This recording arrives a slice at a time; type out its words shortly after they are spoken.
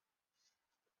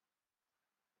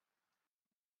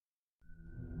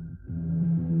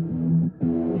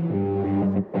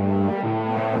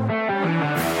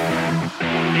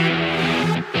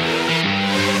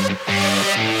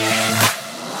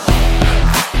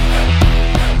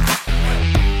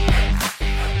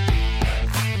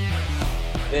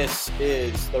This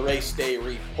is the race day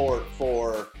report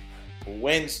for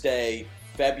Wednesday,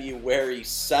 February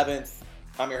 7th.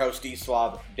 I'm your host,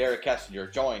 D-Swab, Derek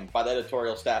Kessinger, joined by the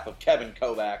editorial staff of Kevin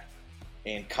Kovac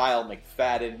and Kyle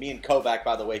McFadden. Me and Kovac,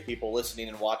 by the way, people listening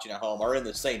and watching at home, are in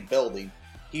the same building.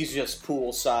 He's just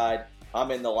poolside. I'm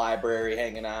in the library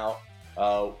hanging out.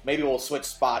 Maybe we'll switch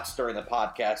spots during the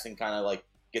podcast and kind of like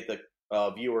get the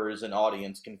viewers and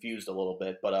audience confused a little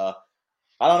bit. But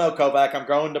I don't know, Kovac. I'm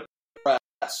growing depressed.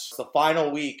 It's the final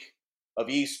week of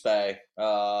East Bay.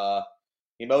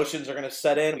 Emotions are going to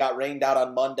set in. Got rained out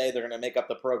on Monday. They're going to make up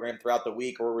the program throughout the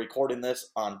week. We're recording this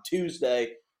on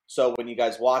Tuesday. So when you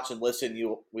guys watch and listen,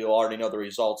 we'll already know the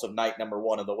results of night number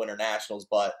 1 of the Winternationals.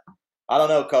 But I don't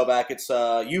know, Kovac. It's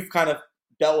you've kind of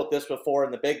dealt with this before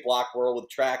in the big block world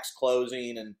with tracks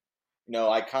closing and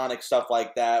iconic stuff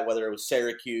like that, whether it was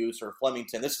Syracuse or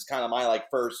Flemington. This is kind of my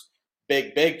first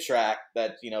big track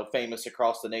that famous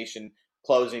across the nation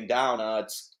closing down.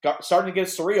 It's starting to get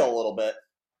surreal a little bit.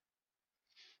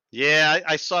 Yeah,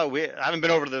 I saw. I haven't been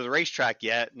over to the racetrack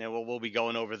yet. We'll be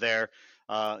going over there,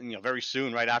 very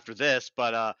soon, right after this.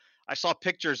 But I saw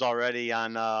pictures already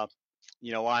on,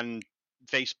 on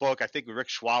Facebook. I think Rick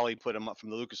Schwally put them up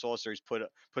from the Lucas Oil Series.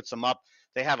 Puts them up.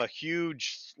 They have a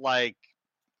huge like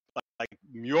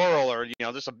mural or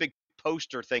there's a big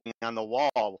poster thing on the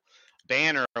wall,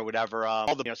 banner or whatever.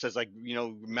 All the says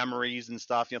memories and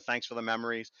stuff. Thanks for the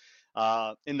memories.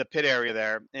 In the pit area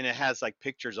there, and it has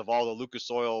pictures of all the Lucas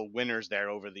Oil winners there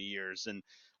over the years, and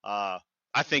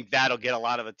I think that'll get a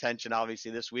lot of attention obviously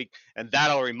this week, and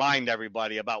that'll remind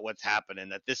everybody about what's happening,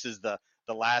 that this is the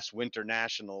last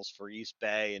Winternationals for East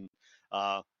Bay, and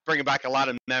bringing back a lot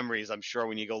of memories, I'm sure,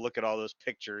 when you go look at all those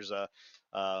pictures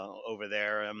over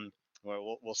there.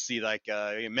 We'll see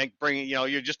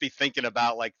you'll just be thinking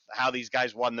about how these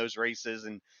guys won those races,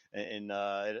 and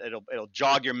it'll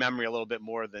jog your memory a little bit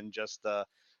more than just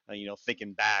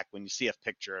thinking back. When you see a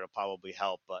picture, it'll probably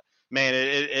help. But man,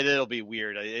 it'll be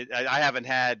weird. I've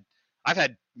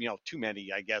had too many,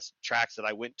 I guess, tracks that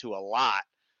I went to a lot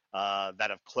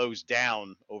that have closed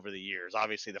down over the years.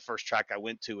 Obviously, the first track I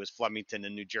went to was Flemington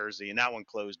in New Jersey, and that one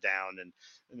closed down. And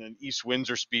then East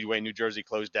Windsor Speedway, New Jersey,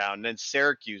 closed down. And then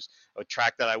Syracuse, a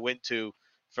track that I went to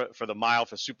for the mile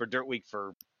for Super Dirt Week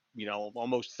for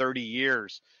almost 30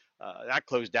 years. That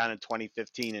closed down in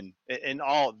 2015, and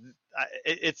all.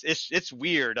 It's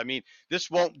weird. I mean,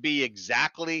 this won't be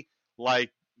exactly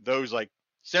like those.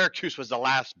 Syracuse was the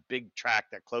last big track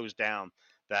that closed down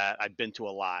that I'd been to a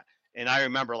lot. And I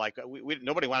remember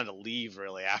nobody wanted to leave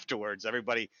really afterwards.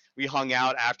 We hung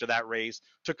out after that race,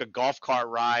 took a golf cart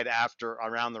ride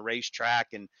around the racetrack,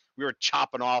 and we were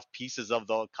chopping off pieces of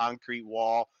the concrete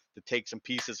wall to take some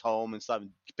pieces home and stuff,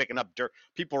 and picking up dirt.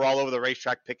 People were all over the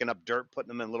racetrack picking up dirt, putting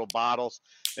them in little bottles.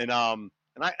 And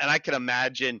I can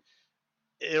imagine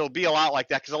it'll be a lot like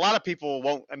that, because a lot of people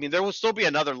won't. I mean, there will still be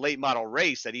another late model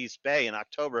race at East Bay in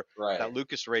October, right? That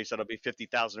Lucas race that'll be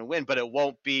 50,000 to win, but it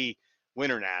won't be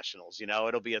Winternationals.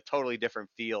 It'll be a totally different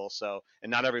feel. So,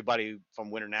 and not everybody from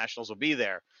Winternationals will be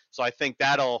there. So I think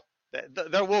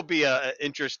there will be a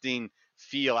interesting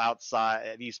feel outside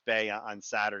at East Bay on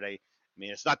Saturday. I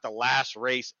mean, it's not the last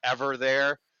race ever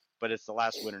there, but it's the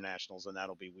last Winternationals, and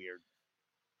that'll be weird.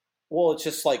 Well, it's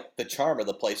just like the charm of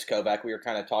the place, Kovac. We were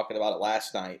kind of talking about it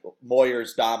last night.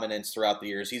 Moyer's dominance throughout the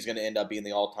years. He's going to end up being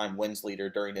the all-time wins leader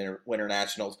during the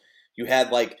Winternationals. You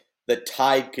had the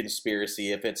tide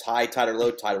conspiracy. If it's high tide or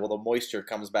low tide, well, the moisture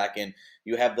comes back in.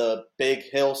 You have the big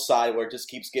hillside where it just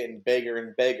keeps getting bigger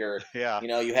and bigger. Yeah.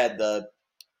 You had the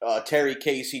Terry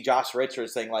Casey, Josh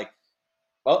Richards thing.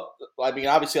 Well, I mean,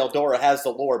 obviously Eldora has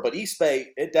the lore, but East Bay,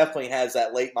 it definitely has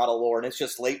that late model lore, and it's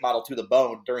just late model to the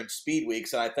bone during speed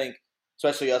weeks. And I think,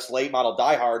 especially us late model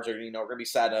diehards, are going to be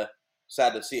sad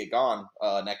to see it gone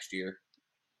next year.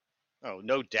 Oh,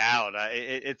 no doubt.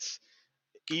 It's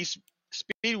East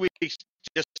Speed Weeks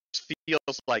just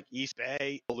feels like East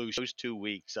Bay those 2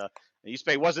 weeks. East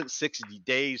Bay wasn't 60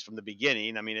 days from the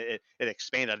beginning. I mean, it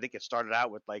expanded. I think it started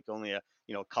out with only a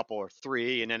couple or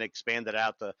 3, and then expanded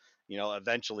out to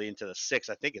eventually into the 6.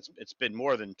 I think it's been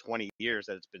more than 20 years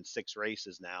that it's been 6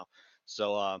 races now.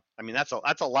 So I mean, that's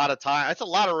a lot of time. That's a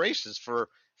lot of races for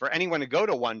anyone to go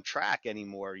to one track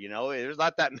anymore. There's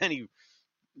not that many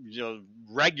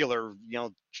regular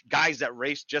guys that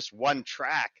race just one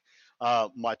track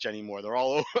much anymore. They're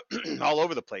all over, all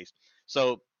over the place.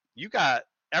 So you got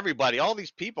everybody, all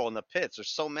these people in the pits. There's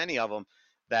so many of them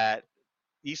that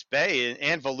East Bay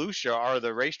and Volusia are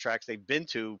the racetracks they've been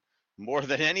to more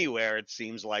than anywhere, it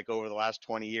seems like, over the last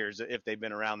 20 years, if they've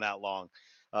been around that long,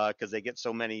 because they get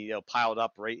so many piled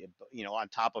up right on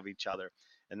top of each other.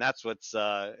 And that's what's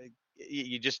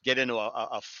you just get into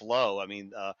a flow. I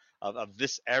mean, of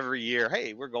this every year.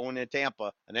 Hey, we're going to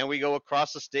Tampa, and then we go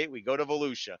across the state. We go to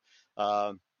Volusia,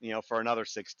 for another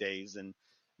 6 days. And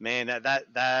man,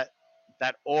 that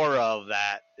aura of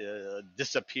that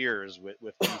disappears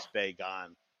with East Bay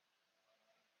gone.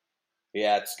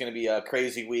 Yeah, it's going to be a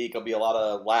crazy week. It'll be a lot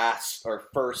of last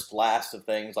of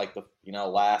things like the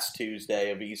last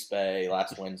Tuesday of East Bay,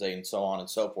 last Wednesday, and so on and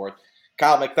so forth.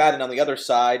 Kyle McFadden on the other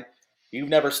side, you've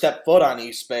never stepped foot on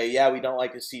East Bay. Yeah, we don't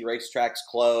like to see racetracks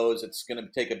close. It's going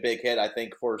to take a big hit, I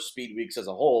think, for Speed Weeks as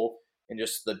a whole and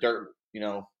just the dirt,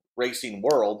 racing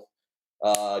world.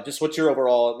 Just what's your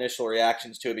overall initial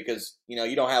reactions to it? Because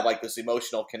you don't have like this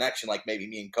emotional connection like maybe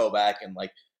me and Kovac and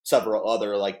like several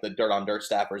other like the dirt on dirt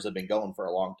staffers have been going for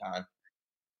a long time.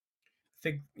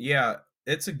 Think, yeah,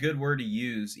 it's a good word to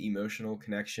use: emotional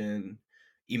connection,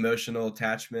 emotional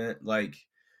attachment. Like,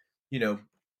 you know,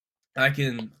 I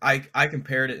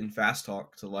compared it in fast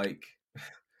talk to like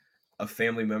a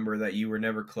family member that you were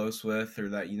never close with, or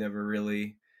that you never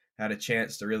really had a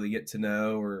chance to really get to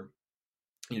know, or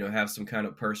have some kind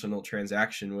of personal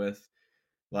transaction with,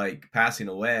 like passing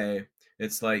away.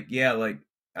 It's like, yeah, like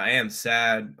I am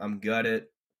sad, I'm gutted,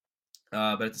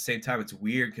 but at the same time it's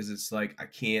weird because it's like I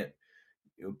can't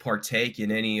partake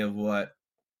in any of what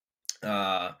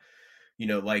uh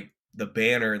like the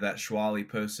banner that Schwally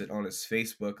posted on his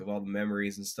Facebook of all the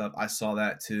memories and stuff. I saw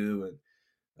that too, and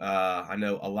I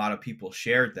know a lot of people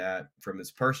shared that from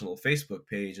his personal Facebook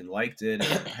page and liked it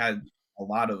and had a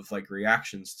lot of like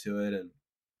reactions to it.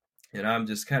 And I'm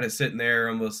just kind of sitting there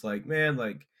almost like, man,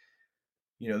 like,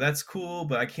 that's cool,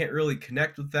 but I can't really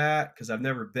connect with that because I've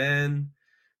never been.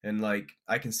 And like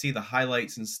I can see the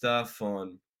highlights and stuff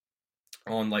on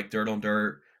like Dirt on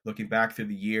Dirt, looking back through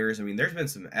the years. I mean, there's been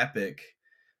some epic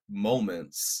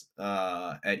moments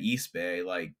at East Bay.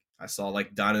 Like I saw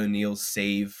like Don O'Neill's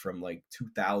save from like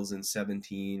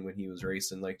 2017 when he was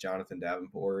racing like Jonathan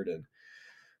Davenport, and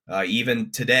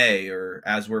even today, or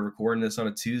as we're recording this on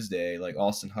a Tuesday, like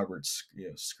Austin Hubbard's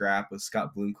scrap with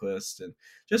Scott Bloomquist, and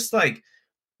just like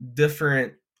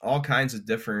different, all kinds of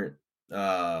different,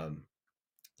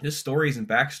 just stories and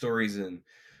backstories, and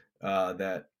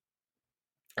that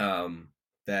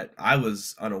that I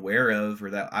was unaware of,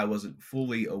 or that I wasn't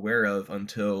fully aware of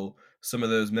until some of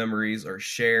those memories are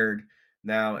shared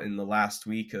now in the last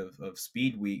week of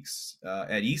Speed Weeks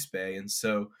at East Bay. And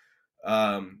so,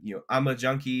 I'm a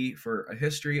junkie for a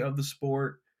history of the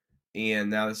sport.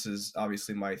 And now this is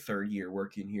obviously my third year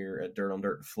working here at Dirt on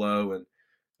Dirt Flow. And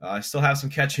I still have some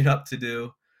catching up to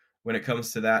do when it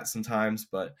comes to that sometimes.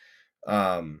 But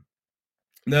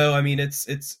no, I mean it's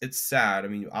sad. I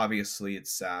mean, obviously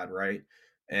it's sad, right?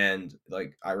 And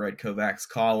like I read Kovac's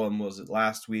column, was it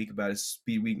last week, about his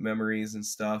Speed Week memories and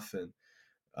stuff. And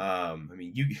I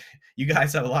mean, you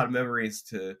guys have a lot of memories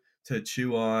to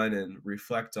chew on and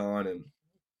reflect on. And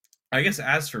I guess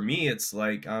as for me, it's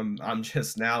like I'm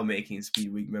just now making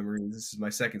Speed Week memories. This is my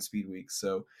second Speed Week,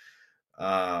 so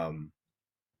um,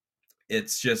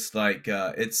 it's just like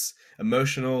it's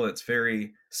emotional. It's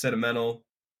very sentimental,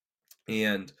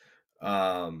 and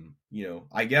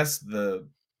I guess the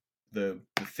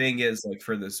thing is, like,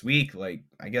 for this week, like,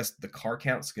 I guess the car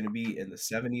count's going to be in the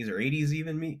 70s or 80s,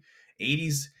 even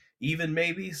 80s even,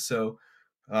 maybe. So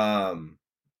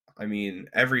I mean,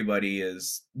 everybody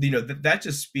is, that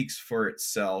just speaks for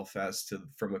itself as to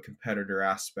from a competitor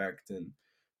aspect.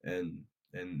 And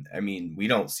I mean, we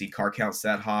don't see car counts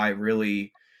that high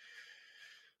really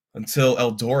until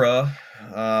Eldora.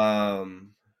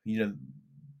 You know,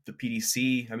 the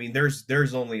PDC. I mean,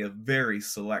 there's only a very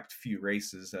select few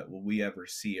races that will we ever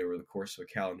see over the course of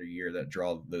a calendar year that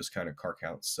draw those kind of car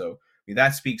counts. So I mean,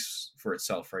 that speaks for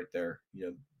itself right there.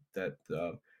 That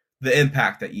the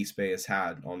impact that East Bay has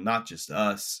had on not just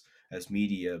us as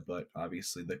media, but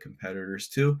obviously the competitors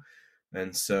too.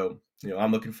 And so,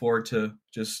 I'm looking forward to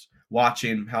just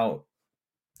watching how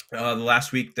the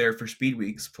last week there for Speed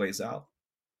Weeks plays out.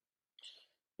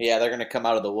 Yeah, they're going to come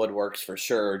out of the woodworks for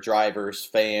sure. Drivers,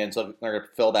 fans, they're going to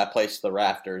fill that place to the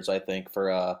rafters, I think,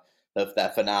 for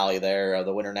that finale there,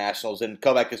 the Winternationals. And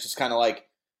Kovac is just kind of like,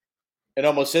 it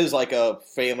almost is like a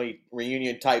family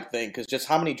reunion type thing, because just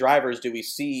how many drivers do we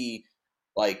see?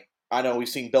 Like, I know we've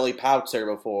seen Billy Pouts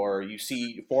there before. You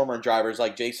see former drivers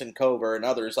like Jason Cover and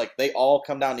others. Like, they all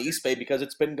come down to East Bay because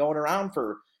it's been going around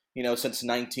for, since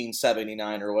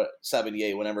 1979 or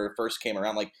 78, whenever it first came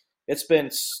around. Like, it's been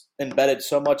embedded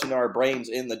so much into our brains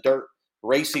in the dirt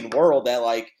racing world that,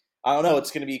 like, I don't know,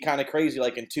 it's going to be kind of crazy.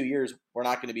 Like, in 2 years, we're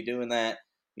not going to be doing that,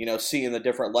 seeing the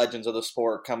different legends of the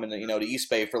sport coming to, to East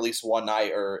Bay for at least one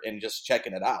night and just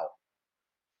checking it out.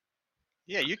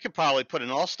 Yeah, you could probably put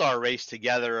an all-star race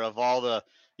together of all the,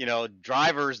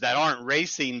 drivers that aren't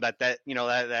racing, but that,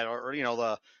 that are,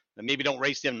 that maybe don't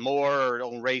race anymore or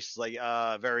don't race like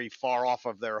very far off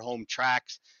of their home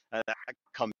tracks that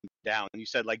come down. And you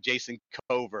said like Jason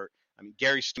Covert.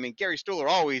 Gary Stuhler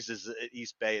always is at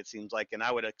East Bay, it seems like, and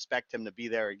I would expect him to be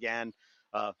there again.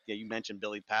 Yeah, you mentioned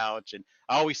Billy Pouch, and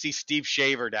I always see Steve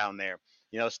Shaver down there.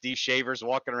 Steve Shaver's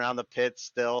walking around the pits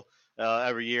still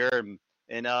every year,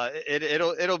 and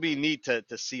it'll be neat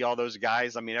to see all those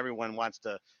guys. I mean, everyone wants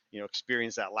to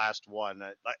experience that last one.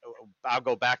 I'll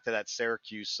go back to that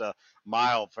Syracuse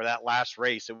mile for that last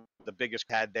race. It was the biggest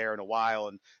had there in a while,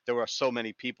 and there were so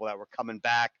many people that were coming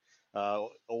back,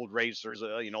 old racers,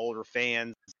 older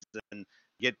fans, and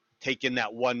get taking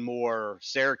that one more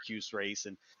Syracuse race,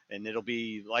 and it'll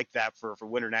be like that for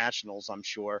Winternationals, I'm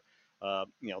sure.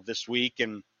 This week,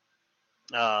 and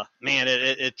man,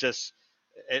 it just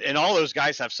and all those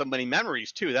guys have so many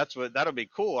memories too. That'll be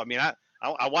cool. I mean,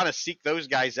 I want to seek those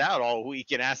guys out all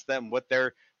week and ask them what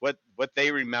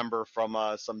they remember from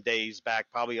some days back,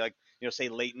 probably like say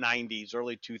late '90s,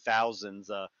 early 2000s.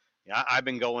 I've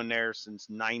been going there since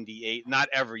 '98. Not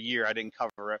every year. I didn't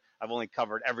cover it. I've only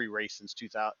covered every race since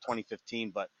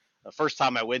 2015. But the first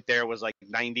time I went there was like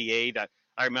 '98.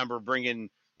 I remember bringing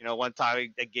one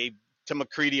time I gave Tim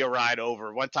McCready a ride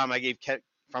over. One time I gave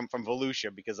from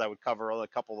Volusia because I would cover a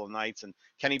couple of nights. And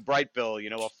Kenny Brightbill,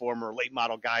 a former late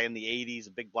model guy in the 80s,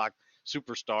 a big block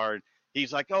superstar.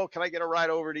 He's like, oh, can I get a ride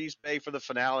over to East Bay for the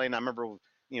finale? And I remember,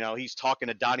 he's talking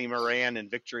to Donnie Moran in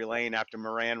Victory Lane after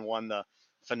Moran won the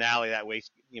finale that way,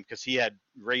 because he had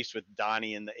raced with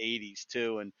Donnie in the 80s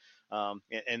too. And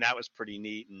that was pretty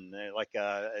neat. And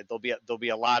there'll be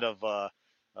a lot of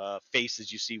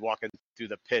faces you see walking through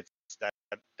the pits that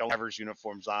don't have his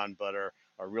uniforms on, but are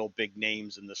real big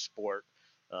names in the sport,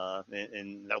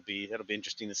 and that'll be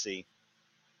interesting to see.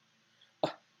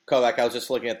 Kovac, I was just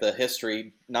looking at the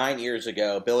history. 9 years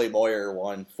ago, Billy Moyer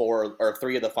won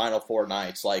 3 of the final 4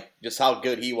 nights. Like, just how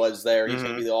good he was there. He's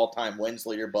going to be the all-time wins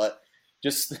leader, but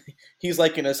just he's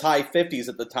like in his high 50s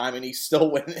at the time, and he's still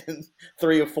winning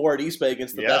 3 of 4 at East Bay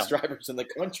against the best drivers in the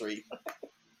country.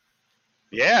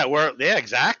 Yeah,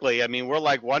 exactly. I mean, we're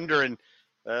like wondering.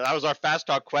 That was our fast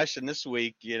talk question this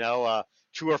week.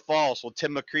 True or false? Will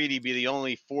Tim McCready be the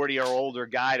only 40 or older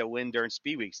guy to win during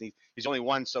Speed Weeks? He's only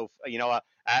one. So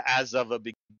as of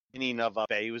the beginning of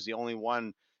he was the only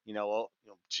one.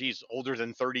 Older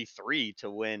than 33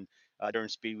 to win during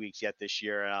Speed Weeks yet this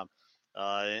year.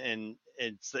 And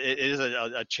it is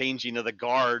a changing of the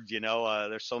guard.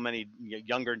 There's so many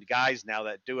younger guys now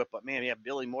that do it, but man, yeah,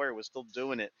 Billy Moyer was still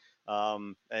doing it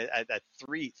at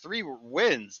three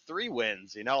wins,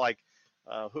 like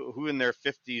who in their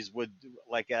 50s would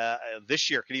like this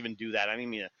year could even do that. I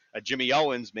mean, a Jimmy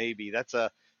Owens maybe. That's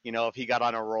if he got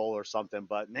on a roll or something.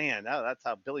 But man, that's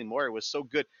how Billy Moyer was so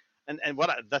good. And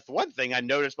that's one thing I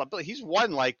noticed about Billy. He's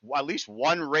won like at least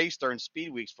one race during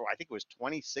Speed Weeks for I think it was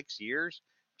 26 years.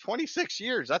 26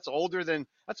 years. That's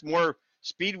more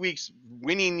Speed Weeks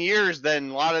winning years than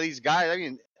a lot of these guys. I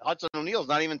mean, Hudson O'Neal's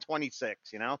not even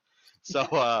 26.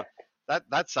 So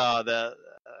that's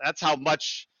how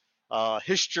much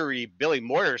history Billy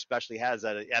Moyer especially has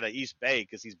at a East Bay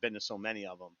because he's been to so many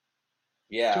of them.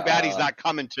 Yeah. Too bad he's not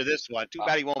coming to this one. Too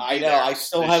bad he won't be I know. there. I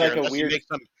still have like a weird.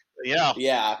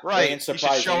 Yeah. Right. And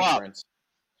surprise entrance.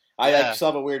 I still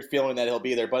have a weird feeling that he'll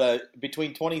be there. But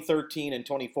between 2013 and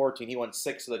 2014, he won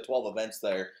 6 of the 12 events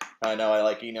there. I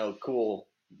know, cool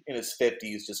in his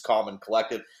 50s, just calm and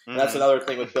collected. And that's another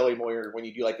thing with Billy Moyer when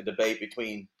you do like the debate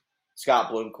between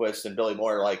Scott Bloomquist and Billy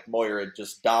Moyer. Like Moyer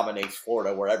just dominates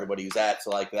Florida where everybody's at,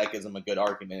 so like that gives him a good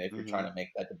argument if you're trying to make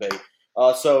that debate.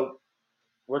 So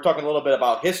we're talking a little bit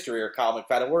about history or comic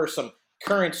fat, and what are some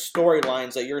current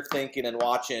storylines that you're thinking and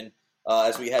watching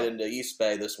as we head into East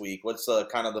Bay this week? What's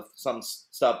kind of some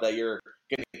stuff that you're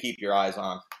going to keep your eyes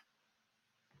on?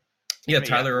 Yeah,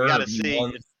 Tyler Erb.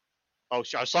 Oh,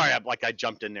 sorry, I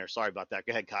jumped in there. Sorry about that.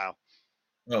 Go ahead, Kyle.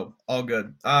 Oh, all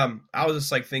good. I was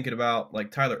just like thinking about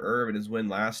like Tyler Erb and his win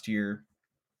last year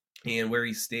and where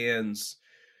he stands,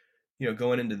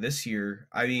 going into this year.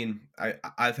 I mean,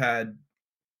 I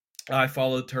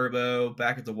followed Turbo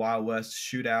back at the Wild West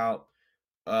shootout.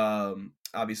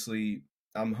 Obviously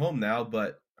I'm home now,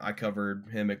 but I covered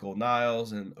him at Gold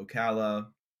Niles and Ocala,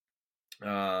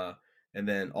 and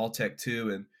then Alltech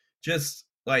 2. And just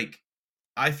like,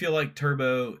 I feel like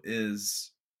Turbo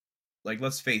is like,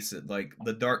 let's face it, like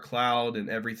the dark cloud and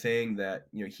everything that,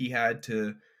 he had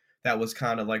that was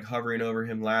kind of like hovering over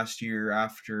him last year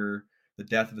after the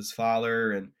death of his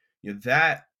father. And,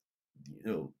 that,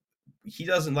 he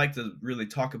doesn't like to really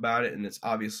talk about it, and it's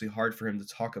obviously hard for him to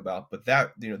talk about. But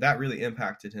that that really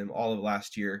impacted him all of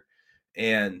last year,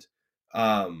 and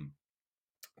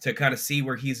to kind of see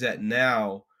where he's at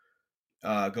now,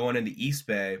 going into East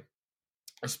Bay,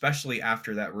 especially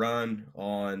after that run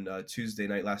on Tuesday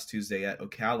night, last Tuesday at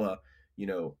Ocala.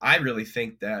 I really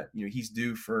think that he's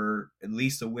due for at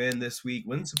least a win this week.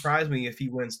 Wouldn't surprise me if he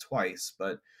wins twice,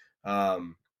 but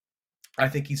I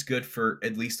think he's good for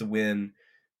at least a win.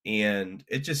 And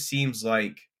it just seems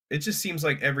like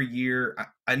every year.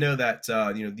 I know that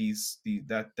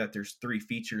that there's 3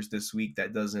 features this week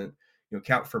that doesn't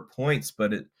count for points,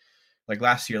 but it like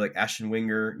last year, like Ashton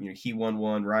Winger, he won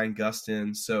one, Ryan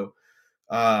Gustin. So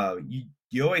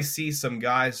you always see some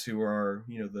guys who are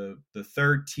the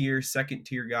third tier, second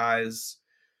tier guys,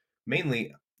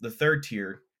 mainly the third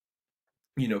tier,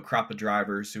 crop of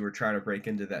drivers who are trying to break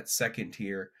into that second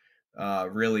tier,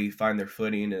 really find their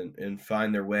footing and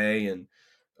find their way. And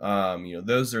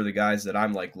those are the guys that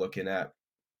I'm like looking at.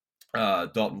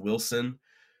 Dalton Wilson,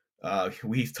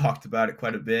 we've talked about it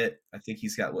quite a bit. I think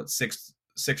he's got six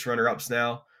runner-ups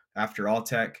now after All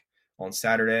Tech on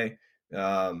Saturday.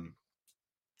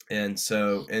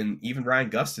 And even Ryan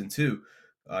Gustin too.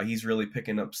 He's really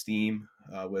picking up steam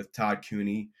with Todd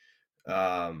Cooney.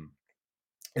 And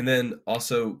then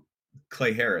also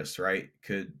Clay Harris, right?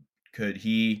 Could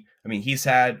he? I mean, he's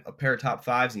had a pair of top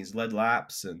 5s and he's led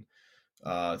laps and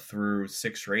through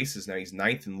 6 races now. He's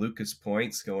 9th in Lucas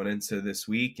points going into this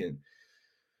week, and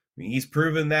I mean, he's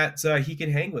proven that he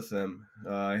can hang with them,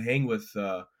 hang with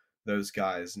those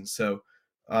guys. And so,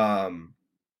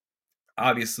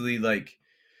 obviously, like,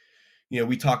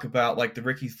 we talk about like the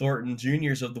Ricky Thornton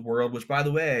Juniors of the world, which, by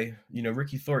the way,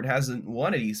 Ricky Thornton hasn't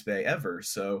won at East Bay ever.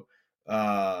 So,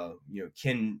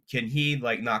 can he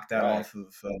like knock that off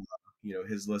of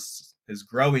his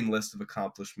growing list of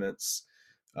accomplishments?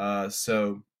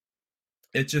 So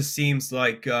it just seems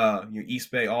like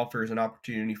East Bay offers an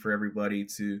opportunity for everybody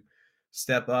to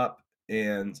step up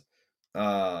and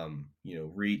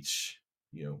reach,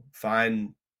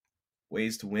 find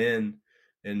ways to win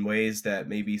in ways that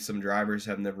maybe some drivers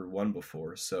have never won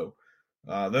before. So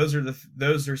those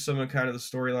are some of kind of the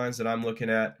storylines that I'm looking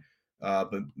at.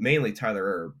 But mainly Tyler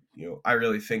Erb. I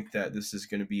really think that this is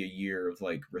going to be a year of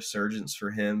like resurgence for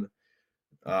him.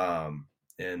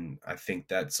 And I think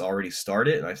that's already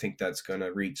started, and I think that's going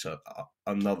to reach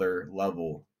another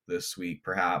level this week,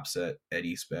 perhaps at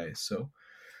East Bay. So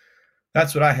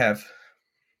that's what I have.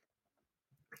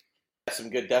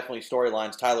 Some good, definitely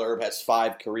storylines. Tyler Erb has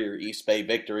 5 career East Bay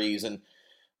victories, and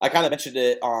I kind of mentioned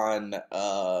it on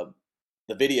the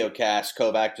video cast,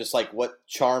 Kovac, just like what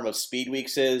charm of Speed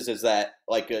Weeks is that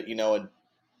like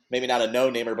maybe not a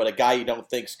no-namer, but a guy you don't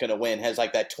think's going to win has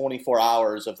like that 24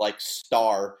 hours of like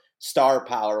star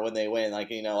power when they win. Like,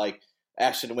 like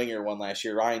Ashton Winger won last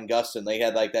year, Ryan Gustin, they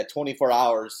had like that 24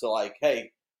 hours to like,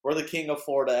 hey, we're the king of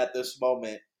Florida at this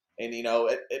moment. And,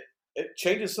 it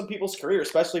changes some people's career,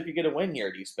 especially if you get a win here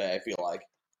at East Bay, I feel like.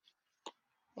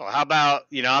 Well, how about,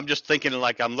 I'm just thinking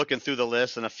like I'm looking through the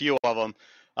list and a few of them.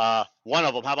 One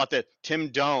of them, how about the Tim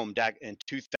Dome back in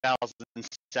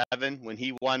 2007 when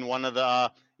he won one of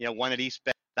the, one at East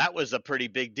Bay? That was a pretty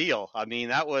big deal. I mean,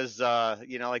 that was,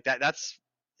 like that.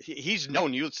 He's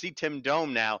known. You'll see Tim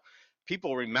Dome now.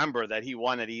 People remember that he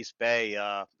won at East Bay,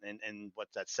 and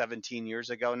what's that, 17 years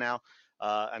ago now.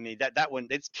 I mean that one,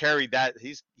 it's carried that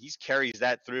he's carries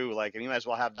that through. Like, and you might as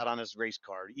well have that on his race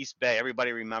card. East Bay,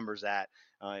 everybody remembers that.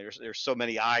 There's so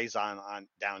many eyes on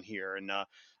down here, and I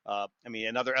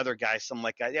mean, other guys, some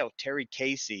like Terry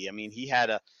Casey. I mean, he had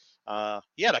a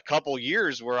couple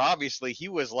years where obviously he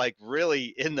was like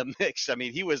really in the mix. I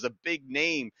mean, he was a big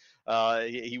name.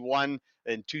 He won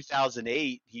in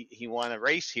 2008. He won a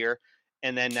race here,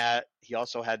 and then he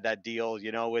also had that deal,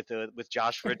 with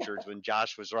Josh Richards when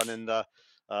Josh was running the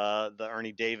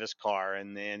Ernie Davis car,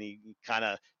 and then he kind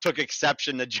of took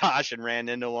exception to Josh and ran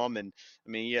into him. And I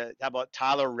mean, how about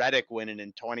Tyler Reddick winning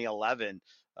in 2011?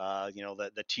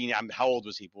 The teen. How old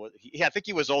was he? I think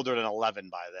he was older than 11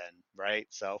 by then, right?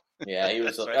 So Yeah, he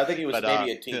was. right. I think he was But,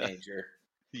 maybe a teenager.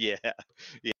 Yeah,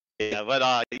 yeah.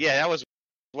 But that was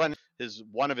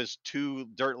one of his 2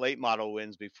 dirt late model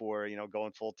wins before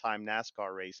going full time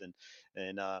NASCAR racing,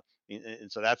 and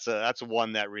so that's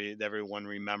one that everyone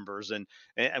remembers, and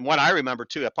what I remember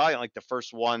too. Probably like the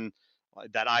first one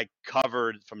that I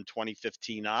covered from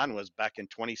 2015 on was back in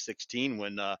 2016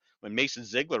 when Mason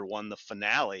Ziegler won the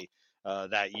finale.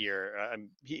 that year.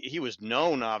 He was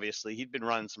known, obviously. He'd been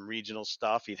running some regional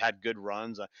stuff. He'd had good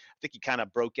runs. I think he kind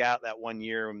of broke out that one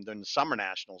year during the Summer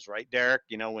Nationals, right, Derek?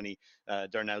 When he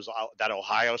during that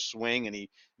Ohio swing, and it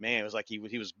was like he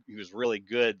was really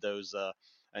good those.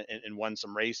 And won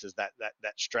some races that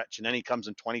stretch, and then he comes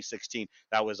in 2016.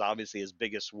 That was obviously his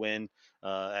biggest win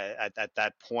at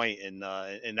that point, and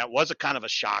that was a kind of a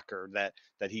shocker that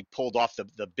he pulled off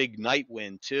the big night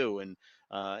win too,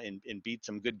 and beat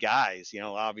some good guys,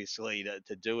 obviously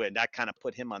to do it. And that kind of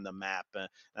put him on the map.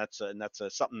 That's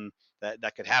something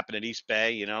that could happen at East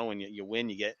Bay. When you win,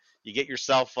 you get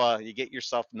yourself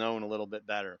known a little bit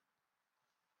better.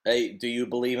 Hey, do you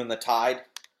believe in the Tide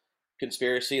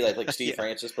conspiracy, like Steve Yeah.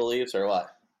 Francis believes, or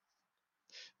what?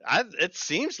 It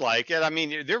seems like it. I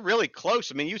mean, they're really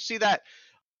close. I mean, you see that.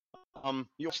 You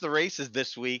watch the races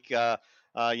this week.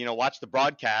 Watch the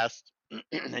broadcast,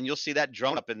 and you'll see that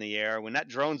drone up in the air. When that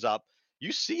drone's up,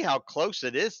 you see how close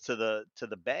it is to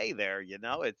the bay there.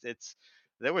 It's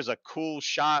there was a cool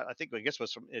shot. I guess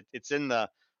was from it's in the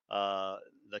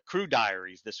Crew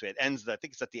Diaries this way. It ends. I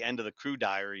think it's at the end of the Crew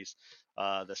Diaries,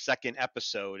 the second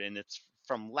episode, and it's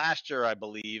from last year, I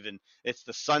believe, and it's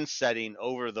the sun setting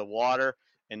over the water,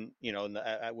 and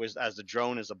was as the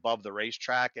drone is above the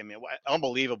racetrack. I mean,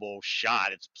 unbelievable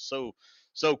shot. It's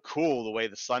so cool the way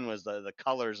the sun was, the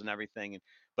colors and everything.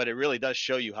 But it really does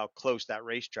show you how close that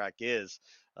racetrack is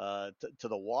to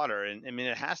the water. And I mean,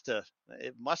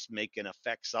 it must make an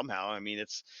effect somehow. I mean,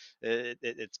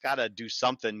 it's got to do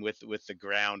something with the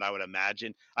ground, I would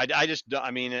imagine.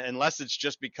 I mean, unless it's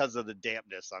just because of the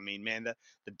dampness. I mean, man,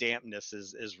 the dampness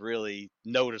is really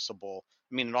noticeable.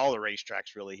 I mean, in all the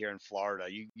racetracks really here in Florida,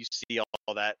 you see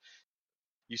all that.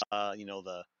 You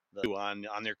the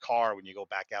on their car when you go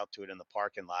back out to it in the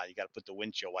parking lot. You got to put the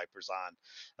windshield wipers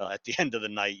on at the end of the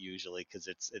night usually because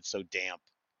it's so damp.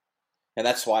 And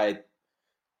that's why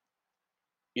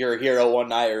you're a hero one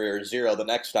night or you're a zero the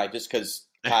next night, just because,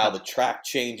 Kyle, the track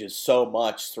changes so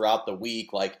much throughout the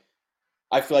week. Like,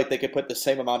 I feel like they could put the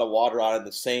same amount of water on in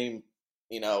the same,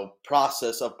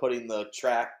 process of putting the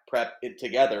track prep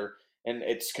together, and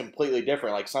it's completely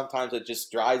different. Like, sometimes it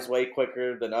just dries way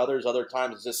quicker than others. Other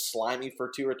times it's just slimy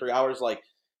for 2 or 3 hours. Like,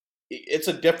 it's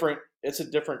a different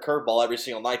curveball every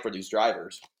single night for these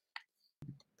drivers.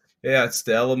 Yeah, it's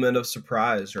the element of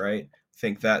surprise, right? I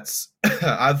think that's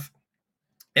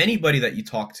anybody that you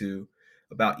talk to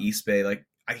about East Bay, like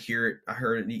I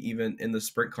heard it even in the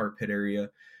sprint car pit area,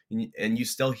 and you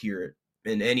still hear it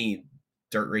in any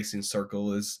dirt racing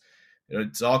circle, is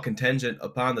it's all contingent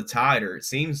upon the Tide, or it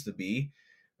seems to be.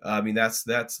 I mean, that's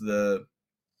been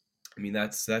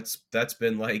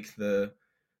like the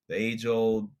age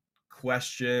old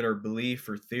question or belief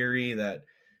or theory that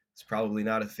it's probably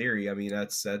not a theory. I mean,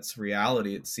 that's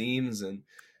reality, it seems. And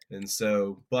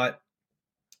so, but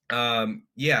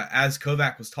yeah, as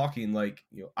Kovac was talking, like,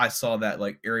 I saw that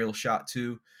like aerial shot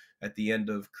too at the end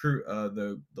of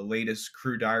the latest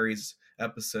Crew Diaries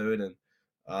episode, and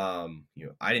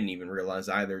I didn't even realize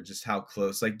either just how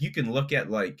close. Like, you can look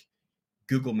at like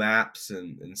Google Maps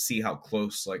and see how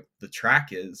close like the track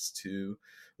is to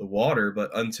the water,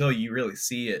 but until you really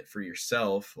see it for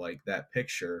yourself, like that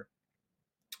picture,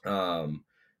 I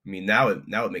mean, now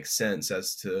it makes sense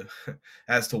as to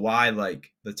as to why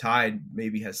like the Tide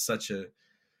maybe has such a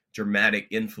dramatic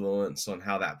influence on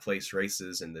how that place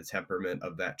races and the temperament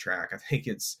of that track. I think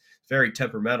it's very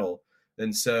temperamental.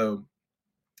 And so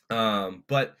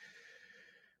but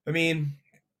I mean,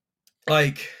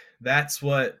 like, that's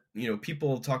what,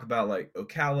 people talk about, like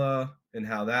Ocala and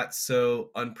how that's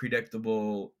so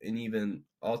unpredictable, and even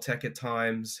Alltech at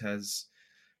times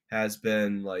has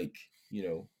been like,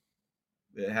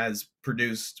 it has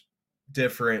produced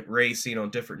different racing on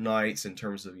different nights in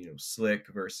terms of, slick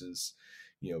versus,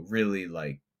 really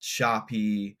like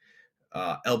choppy,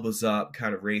 elbows up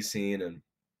kind of racing. And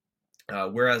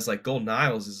whereas like Golden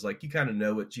Isles is like, you kind of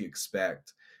know what you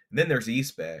expect. And then there's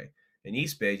East Bay, and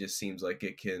East Bay just seems like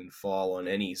it can fall on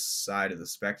any side of the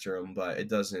spectrum, but it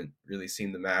doesn't really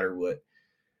seem to matter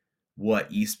what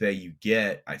East Bay you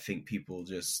get. I think people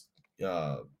just,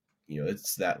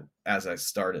 it's that, as I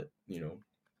started,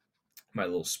 my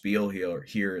little spiel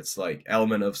here, it's like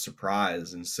element of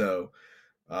surprise. And so,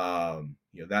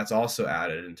 that's also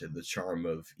added into the charm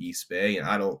of East Bay. And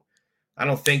I don't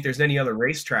think there's any other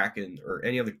racetrack or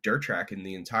any other dirt track in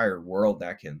the entire world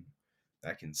that can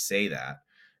say that.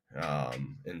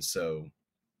 And so,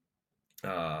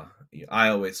 I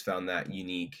always found that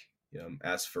unique,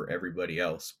 as for everybody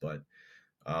else. But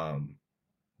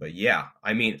yeah,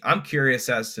 I mean, I'm curious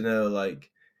as to know,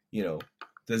 like,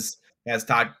 does has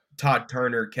Todd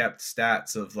Turner kept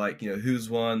stats of like, who's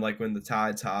won like when the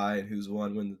tide's high and who's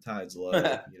won when the tide's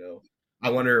low. I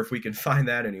wonder if we can find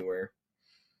that anywhere.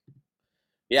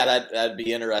 Yeah, that'd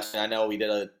be interesting. I know we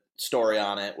did a story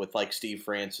on it with like Steve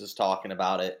Francis talking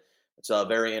about it. It's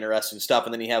very interesting stuff.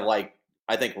 And then you have like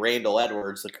I think Randall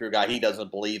Edwards, the crew guy, he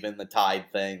doesn't believe in the tide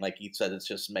thing. Like he said, it's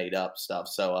just made up stuff.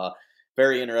 So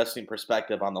very interesting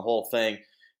perspective on the whole thing.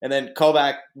 And then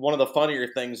Kovac, one of the funnier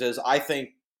things is I think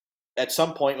at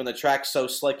some point when the track's so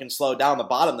slick and slow down the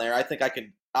bottom there, I think I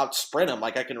can out sprint them.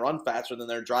 Like I can run faster than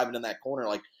they're driving in that corner.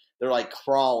 Like they're like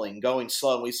crawling, going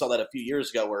slow. And we saw that a few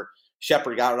years ago where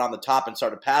Shepard got around the top and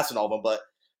started passing all of them. But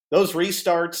those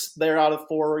restarts there out of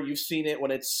 4, you've seen it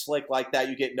when it's slick like that.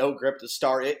 You get no grip to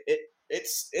start.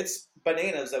 It's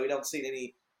bananas that we don't see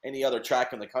it any other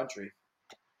track in the country.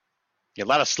 Yeah, a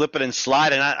lot of slipping and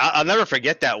sliding. I'll never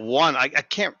forget that one. I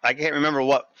can't remember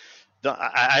what.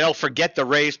 I don't forget the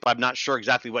race, but I'm not sure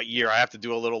exactly what year. I have to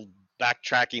do a little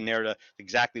backtracking there to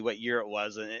exactly what year it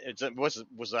was. And it was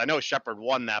I know Shepard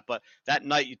won that, but that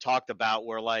night you talked about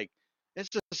where like it's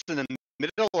just in the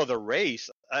middle of the race.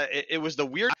 It was the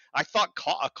weird. I thought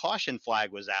a caution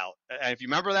flag was out. And if you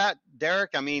remember that,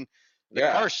 Derek, I mean, the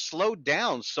Yeah. car slowed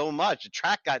down so much. The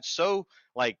track got so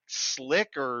like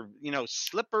slick or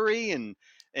slippery and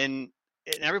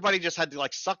everybody just had to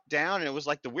like suck down, and it was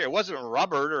like the weird. It wasn't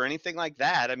rubbered or anything like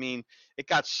that. I mean, it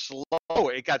got slow.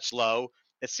 It got slow.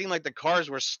 It seemed like the cars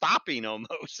were stopping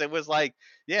almost. It was like,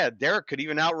 yeah, Derek could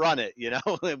even outrun it, in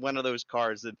one of those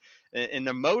cars. And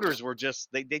the motors were just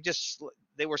they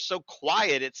were so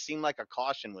quiet. It seemed like a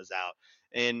caution was out.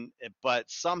 But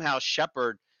somehow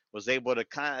Shepard was able to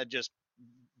kind of just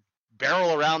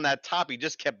barrel around that top. He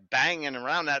just kept banging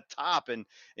around that top, and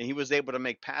he was able to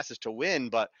make passes to win.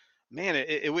 But man,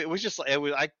 it was just it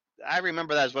was I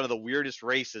remember that as one of the weirdest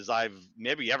races I've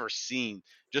maybe ever seen.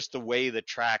 Just the way the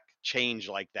track changed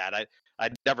like that.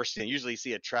 I'd never seen. Usually,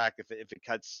 see a track if it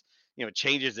cuts,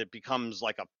 changes, it becomes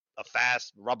like a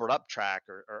fast rubbered up track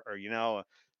or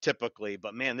typically.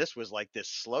 But man, this was like this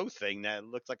slow thing that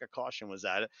looked like a caution was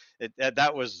at it.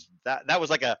 That was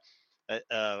like a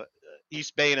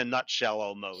East Bay in a nutshell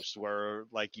almost, where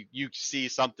like you see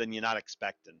something you're not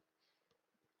expecting.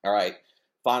 All right.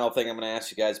 Final thing I'm going to ask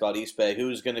you guys about East Bay.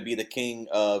 Who's going to be the king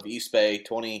of East Bay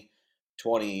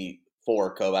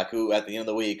 2024, Kovac? Who, at the end of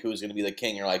the week, who's going to be the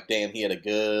king? You're like, damn, he had a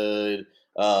good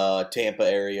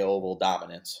Tampa area oval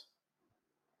dominance.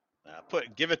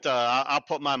 I'll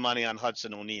put my money on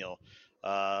Hudson O'Neal.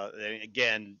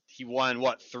 Again, he won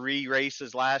what 3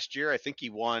 races last year? I think he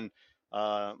won 3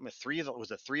 of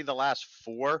the last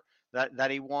 4 that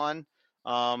he won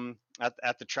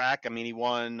at the track. I mean, he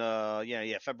won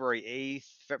February 8th,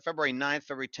 February 9th,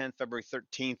 February 10th, February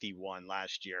 13th. He won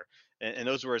last year, and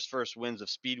those were his first wins of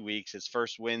Speed Weeks. His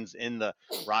first wins in the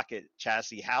Rocket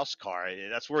Chassis House Car.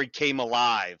 That's where he came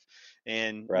alive.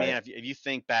 And Right. man, if you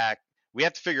think back. We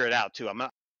have to figure it out too. I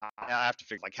have to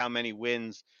figure like how many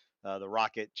wins the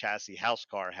Rocket Chassis House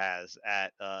Car has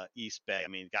at East Bay. I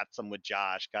mean, got some with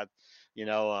Josh, got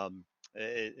in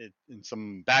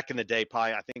some back in the day,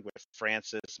 probably I think with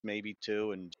Francis maybe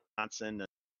too, and Johnson.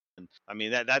 And I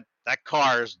mean that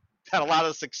car's had a lot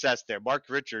of success there. Mark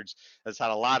Richards has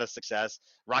had a lot of success.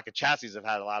 Rocket Chassis have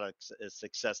had a lot of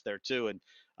success there too. And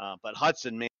but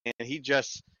Hudson, man,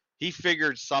 he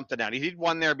figured something out. He'd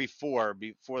won there before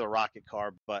the Rocket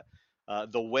car, but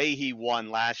the way he won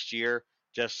last year,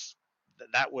 just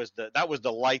that was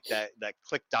the light that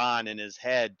clicked on in his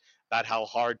head about how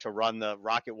hard to run the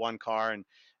Rocket One car,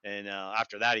 and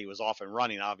after that he was off and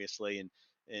running, obviously,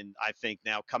 and I think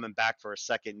now coming back for a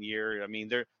second year, I mean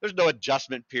there's no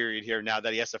adjustment period here now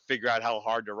that he has to figure out how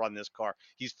hard to run this car.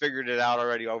 He's figured it out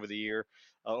already over the year,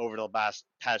 over the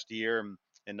past year.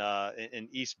 And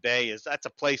East Bay that's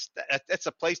a place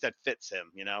that fits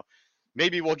him.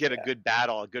 Maybe we'll get a good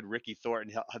battle, a good Ricky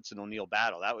Thornton Hudson O'Neal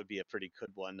battle. That would be a pretty good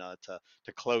one to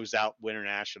close out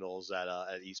Winternationals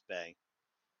at East Bay.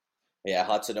 Yeah,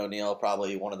 Hudson O'Neal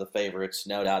probably one of the favorites,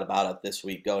 no doubt about it, this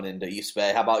week going into East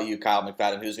Bay. How about you, Kyle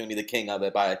McFadden? Who's going to be the king of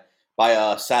it by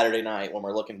Saturday night when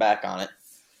we're looking back on it?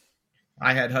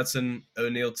 I had Hudson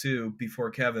O'Neal too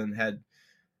before Kevin had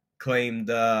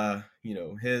claimed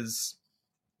his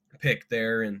pick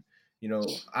there, and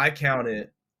I count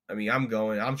it. I mean,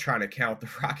 I'm trying to count the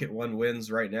Rocket One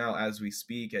wins right now as we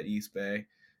speak at East Bay.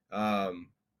 I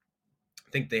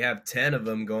think they have 10 of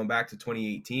them going back to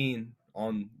 2018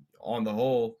 on the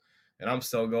whole, and I'm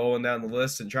still going down the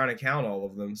list and trying to count all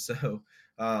of them. So,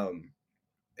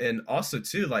 and also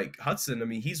too, like Hudson, I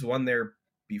mean, he's won there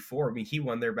before. I mean, he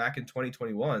won there back in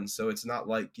 2021, so it's not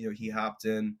like he hopped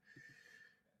in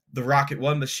the Rocket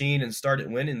One machine and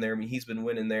started winning there. I mean, he's been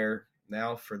winning there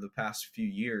now for the past few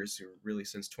years, or really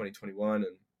since 2021,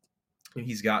 and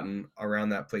he's gotten around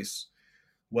that place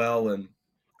well. And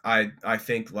I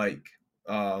think like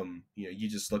you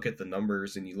just look at the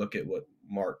numbers and you look at what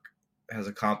Mark has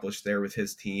accomplished there with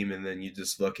his team, and then you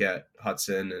just look at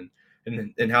Hudson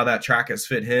and how that track has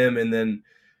fit him, and then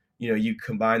you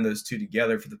combine those two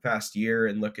together for the past year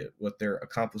and look at what they're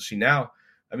accomplishing now.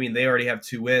 I mean, they already have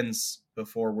 2 wins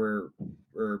before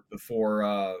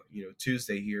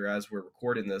Tuesday here as we're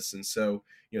recording this, and so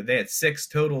they had 6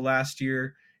 total last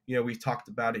year. We've talked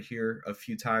about it here a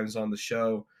few times on the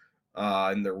show,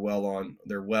 and they're well on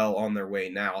their way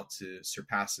now to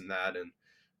surpassing that, and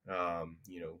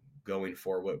going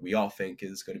for what we all think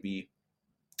is going to be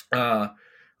a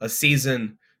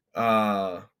season,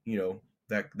 that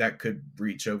could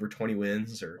reach over 20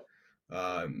 wins or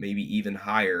maybe even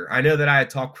higher. I know that I had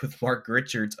talked with Mark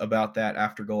Richards about that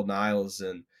after Golden Isles,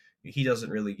 and he doesn't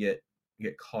really get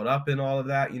caught up in all of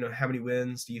that. How many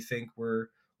wins do you think we're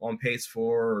on pace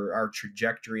for, or our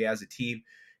trajectory as a team?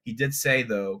 He did say,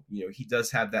 though, he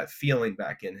does have that feeling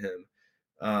back in him,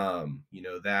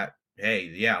 that,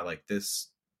 hey, yeah, like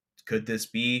could this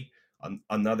be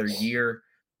another year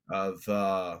of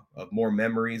more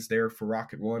memories there for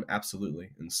Rocket One? Absolutely.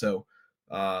 And so,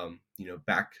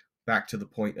 back to the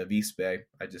point of East Bay,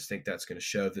 I just think that's going to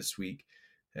show this week,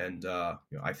 and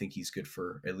I think he's good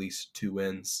for at least 2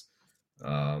 wins,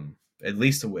 at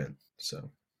least a win. So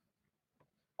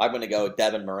I'm going to go with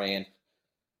Devin Moran.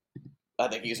 I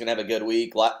think he's going to have a good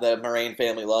week. The Moran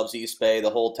family loves East Bay. The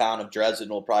whole town of Dresden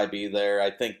will probably be there.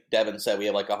 I think Devin said we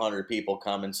have like 100 people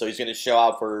coming. So he's going to show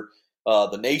out for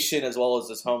the nation as well as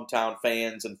his hometown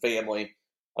fans and family.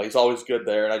 He's always good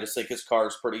there, and I just think his car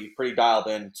is pretty dialed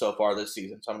in so far this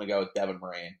season. So I'm going to go with Devin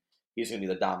Moran. He's going to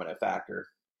be the dominant factor.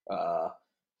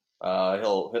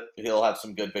 He'll have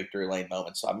some good victory lane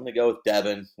moments. So I'm going to go with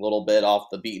Devin, a little bit off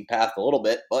the beaten path a little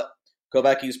bit, but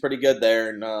Kovaci's pretty good there,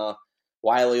 and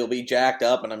Wiley will be jacked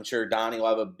up, and I'm sure Donnie will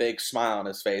have a big smile on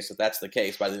his face if that's the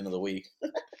case by the end of the week.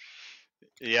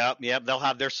 Yep. They'll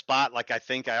have their spot. Like I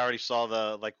think I already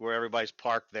saw where everybody's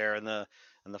parked there in the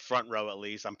front row at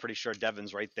least. I'm pretty sure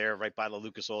Devin's right there, right by the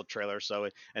Lucas Oil trailer. So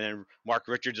and then Mark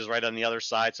Richards is right on the other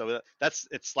side. So that's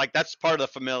part of the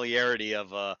familiarity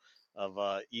of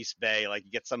East Bay. Like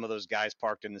you get some of those guys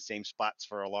parked in the same spots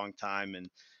for a long time, and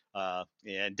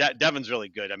Devin's really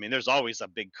good. I mean, there's always a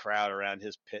big crowd around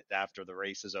his pit after the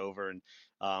race is over, and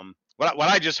what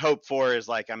I just hope for is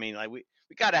we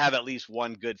got to have at least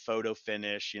one good photo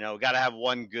finish. We got to have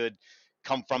one good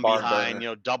come from Barn behind.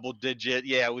 burner. With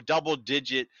double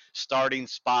digit starting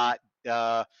spot.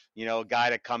 A guy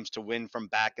that comes to win from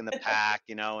back in the pack.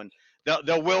 And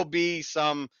there will be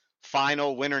some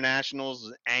final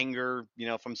Winternationals anger,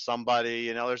 from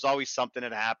somebody. There's always something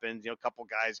that happens. A couple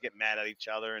guys get mad at each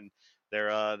other and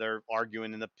they're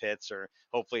arguing in the pits, or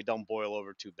hopefully it don't boil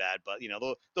over too bad. But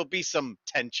there'll be some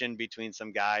tension between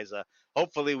some guys.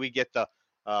 Hopefully we get the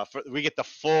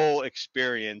full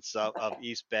experience of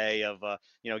East Bay, of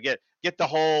get the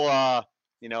whole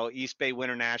East Bay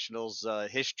Winternationals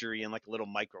history in like a little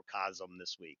microcosm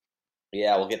this week.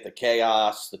 Yeah, we'll get the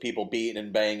chaos, the people beating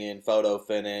and banging, photo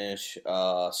finish,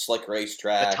 slick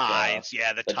racetrack. The tides, the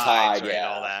tide, tides, right,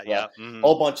 all that, yeah.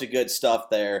 Whole bunch of good stuff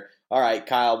there. All right,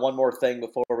 Kyle, one more thing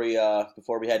before we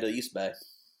head to East Bay.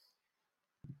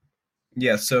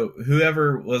 Yeah, so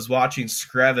whoever was watching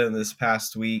Screven this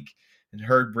past week and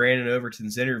heard Brandon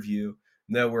Overton's interview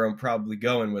know where I'm probably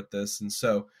going with this. And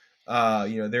so,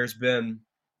 there's been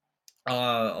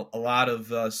a lot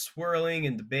of swirling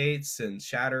and debates and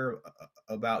chatter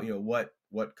about what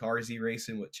cars he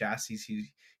racing, what chassis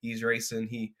he's racing.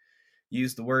 He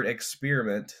used the word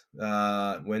experiment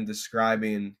when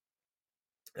describing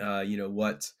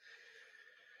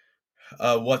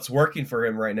what's working for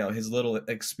him right now. His little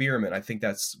experiment, I think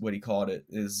that's what he called it,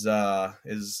 is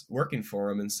working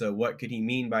for him. And so what could he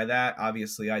mean by that?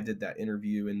 Obviously I did that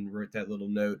interview and wrote that little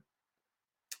note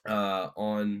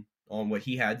on what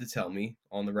he had to tell me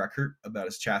on the record about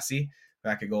his chassis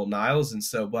back at Golden Isles. And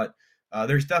so, but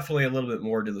there's definitely a little bit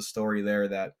more to the story there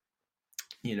that,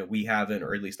 we haven't,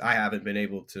 or at least I haven't been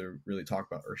able to really talk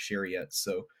about or share yet.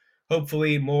 So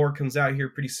hopefully more comes out here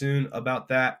pretty soon about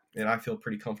that. And I feel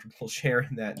pretty comfortable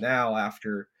sharing that now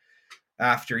after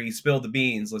he spilled the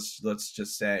beans, let's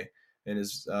just say, in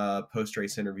his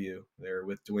post-race interview there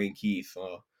with Dwayne Keith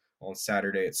on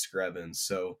Saturday at Screven.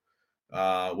 So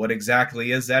what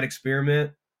exactly is that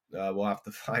experiment? We'll have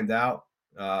to find out.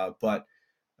 But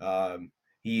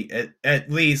he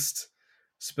at least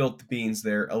spilt the beans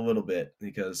there a little bit,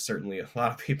 because certainly a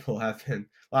lot of people have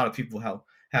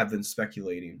have been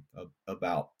speculating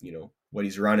about, what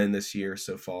he's running this year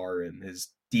so far, and his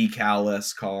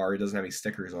decal-less car. It doesn't have any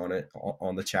stickers on it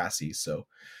on the chassis. So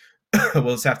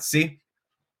we'll just have to see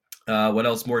what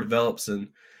else more develops and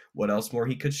what else more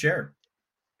he could share.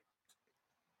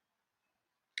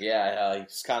 Yeah,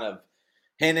 he's kind of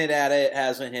hinted at it,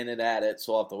 hasn't hinted at it,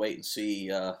 so we'll have to wait and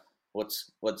see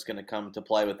what's going to come to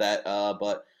play with that.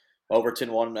 But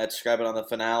Overton won at Screven on the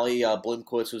finale.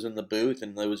 Bloomquist was in the booth,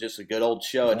 and it was just a good old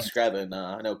show at Screven.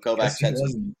 I know Kovac's had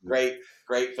some great,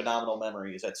 phenomenal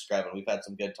memories at Screven. We've had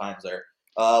some good times there.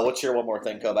 What's your one more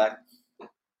thing, Kovac?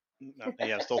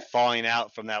 Yeah, I'm still falling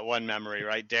out from that one memory,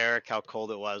 right, Derek? How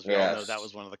cold it was. We all know that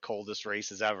was one of the coldest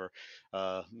races ever.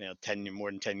 10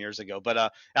 more than 10 years ago.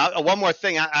 But one more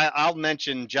thing, I'll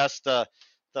mention just the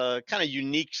kind of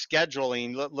unique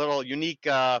scheduling, little unique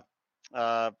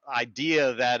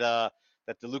idea that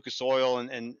the Lucas Oil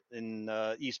and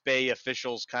East Bay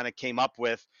officials kind of came up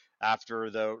with after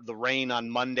the rain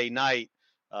on Monday night.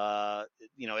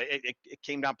 It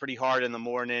came down pretty hard in the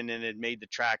morning, and it made the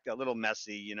track a little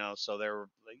messy, so they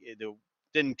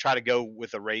didn't try to go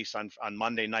with a race on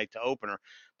Monday night to opener.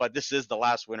 But this is the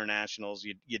last Winternationals.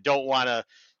 You don't want to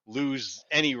lose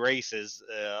any races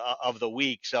of the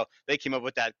week. So they came up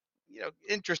with that,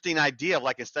 interesting idea of,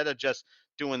 like, instead of just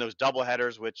doing those double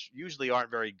headers, which usually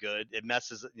aren't very good, it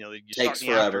messes, you start in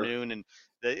the afternoon, and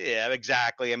yeah,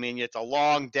 exactly. I mean, it's a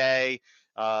long day.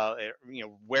 It,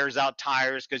 wears out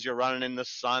tires because you're running in the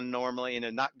sun normally,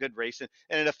 and not good racing,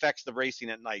 and it affects the racing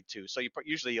at night too. So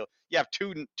usually you have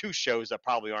two shows that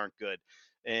probably aren't good,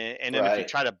 and then if you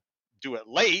try to do it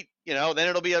late, then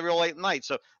it'll be a real late night.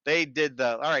 So they did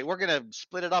all right, we're gonna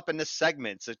split it up into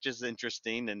segments. It's just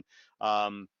interesting, and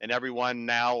everyone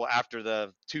now, after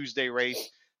the Tuesday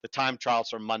race, the time trials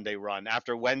for Monday run.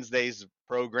 After Wednesday's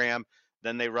program,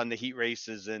 then they run the heat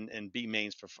races and B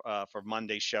mains for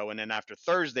Monday's show, and then after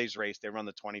Thursday's race, they run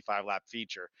the 25 lap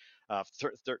feature.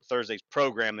 Thursday's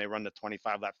program, they run the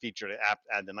 25 lap feature to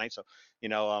add the night. So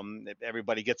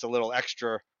everybody gets a little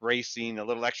extra racing, a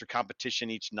little extra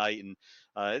competition each night, and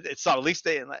it's not, at least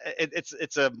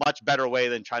it's a much better way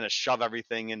than trying to shove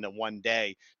everything into one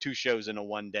day, two shows into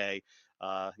one day.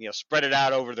 Spread it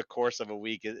out over the course of a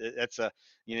week. It's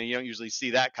you don't usually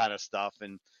see that kind of stuff,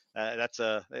 and that's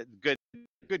a good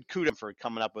kudos for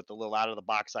coming up with a little out of the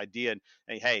box idea.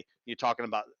 And hey, you're talking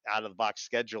about out of the box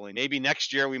scheduling. Maybe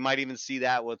next year we might even see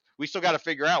that. We still got to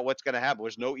figure out what's going to happen.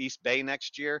 There's no East Bay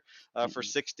next year for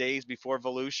 6 days before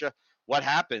Volusia. What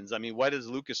happens? I mean, what does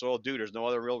Lucas Oil do? There's no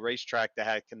other real racetrack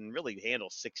that can really handle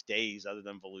 6 days other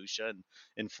than Volusia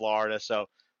in Florida. So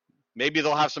maybe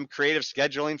they'll have some creative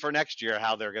scheduling for next year,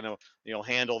 how they're going to,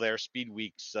 handle their speed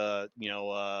weeks,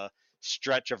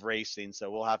 stretch of racing.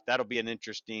 So that'll be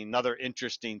another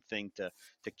interesting thing to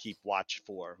keep watch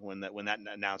for when that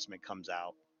announcement comes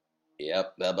out.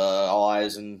 Yep, all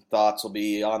eyes and thoughts will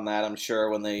be on that, I'm sure,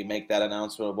 when they make that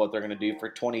announcement of what they're going to do for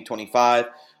 2025.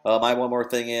 My one more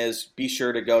thing is, be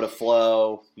sure to go to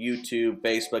Flow, YouTube,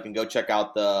 Facebook, and go check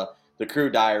out the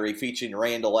Crew Diary featuring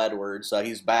Randall Edwards.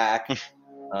 He's back.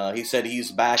 He said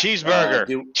he's back.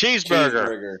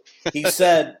 Cheeseburger. He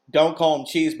said, don't call him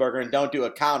Cheeseburger and don't do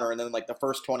a counter. And then, like, the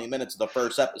first 20 minutes of the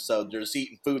first episode, they're just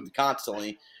eating food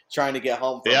constantly, trying to get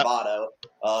home from Vado.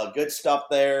 Good stuff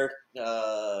there.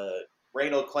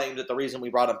 Randall claimed that the reason we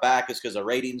brought him back is because the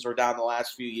ratings were down the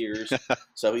last few years.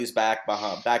 So he's back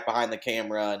behind the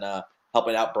camera and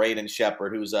helping out Braden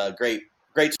Shepard, who's a great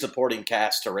supporting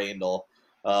cast to Randall.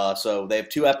 So they have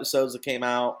 2 episodes that came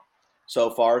out so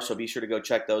far, so be sure to go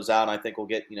check those out. And I think we'll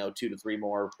get 2 to 3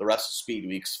 more the rest of Speed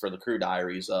Weeks for the Crew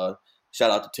Diaries. Shout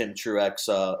out to Tim Truex,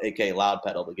 aka Loud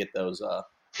Pedal, to get those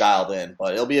dialed in.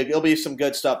 But it'll be some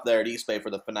good stuff there at East Bay for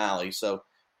the finale. So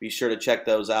be sure to check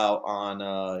those out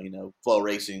on Flow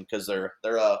Racing, because they're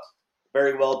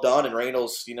very well done, and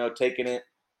Randall's taking it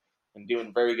and doing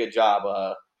a very good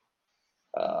job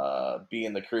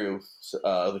being the crew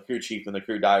chief and the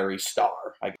Crew Diary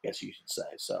star, I guess you should say.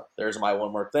 So there's my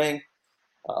one more thing.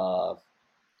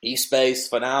 East Bay's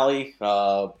finale.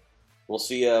 We'll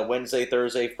see you Wednesday,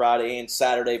 Thursday, Friday, and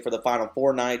Saturday for the final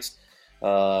 4 nights.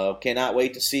 Cannot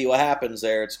wait to see what happens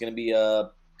there. It's going to be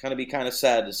kind of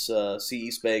sad to see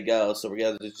East Bay go. So we're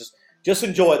going to just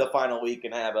enjoy the final week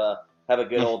and have a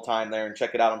good old time there and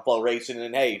check it out on Flow Racing.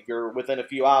 And hey, if you're within a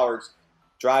few hours,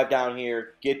 drive down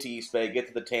here, get to East Bay, get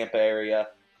to the Tampa area,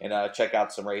 and check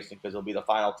out some racing, because it'll be the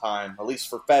final time, at least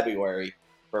for February,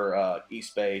 for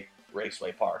East Bay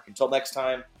Raceway Park. Until next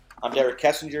time, I'm Derek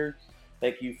Kessinger.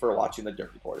 Thank you for watching the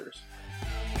Dirt Reporters.